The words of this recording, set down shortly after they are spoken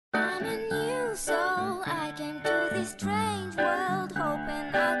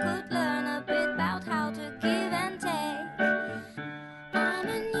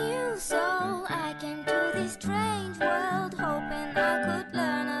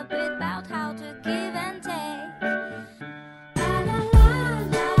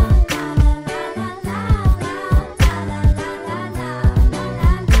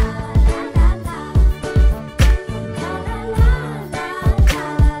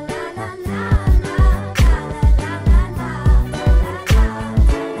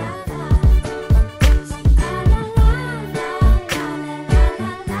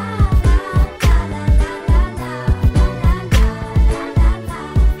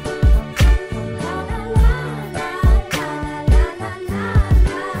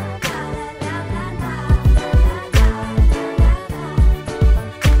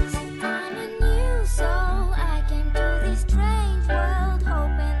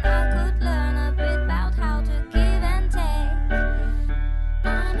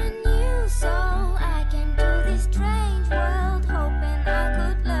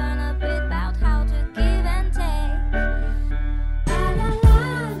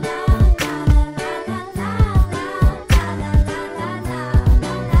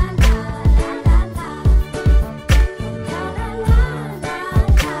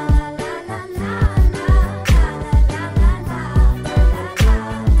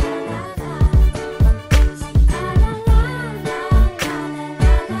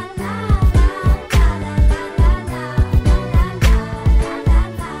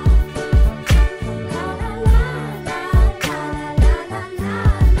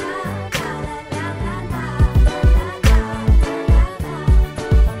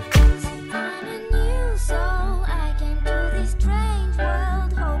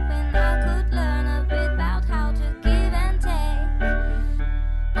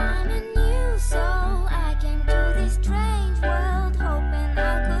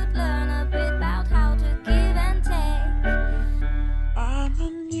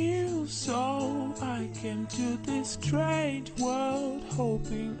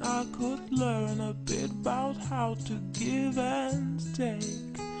hoping I could learn a bit about how to give and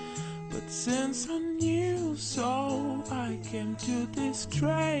take. But since I knew so, I came to this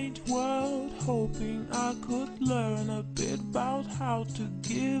strange world, hoping I could learn a bit about how to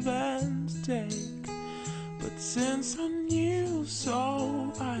give and take. But since I knew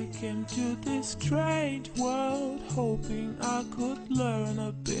so, I came to this strange world, hoping I could learn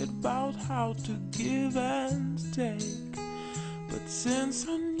a bit about how to give and take. But since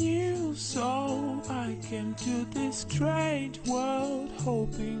I knew so, I came to this strange world,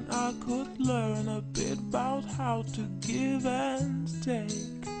 hoping I could learn a bit about how to give and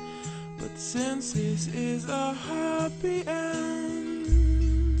take. But since this is a happy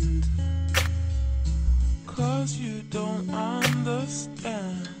end, 'cause you don't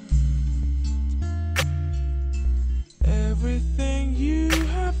understand everything you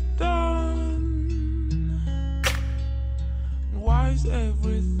have done. Why is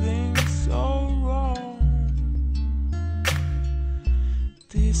everything so wrong?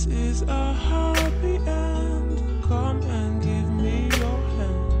 This is a happy end.